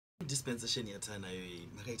dispensation yatanayo iyi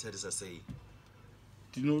makaitarisa sei?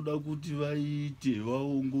 Tinoda kuti vaite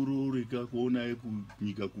vaongorore kakuona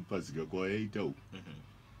nyika kupazika kwayaita uku.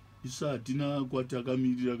 Isu hatina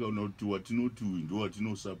kwatakamirira kana kuti watinoti uyu ndo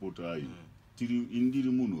watinosapota ayo.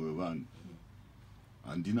 Ndiri munhu wevanhu.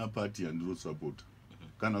 Handina pati yandinosapota.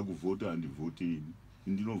 Kana kuvhota handivhoteri.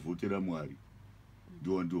 Ndinovhotera Mwari.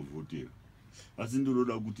 Ndiwo wandovhotera. Asi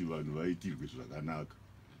ndinoda kuti vanhu vaitirwe zvakanaka.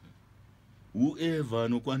 Whoever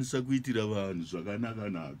anokwanisa kuitira vanhu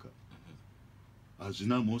zvakanaka.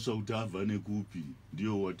 Hazvina mhosva kuti abva nekupi.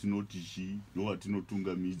 Ndiyo watinoti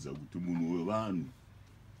ndowatinotungamidza kuti munhu wevanhu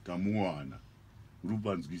tamuwana.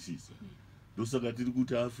 Rupanzwisisa. Ndosaka tiri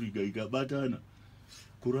kuti Africa ikabatana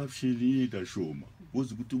corruption inoita shoma.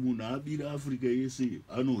 Wozi kuti munhu abira Africa yese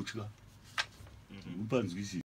anotya. Rupanzwisisa.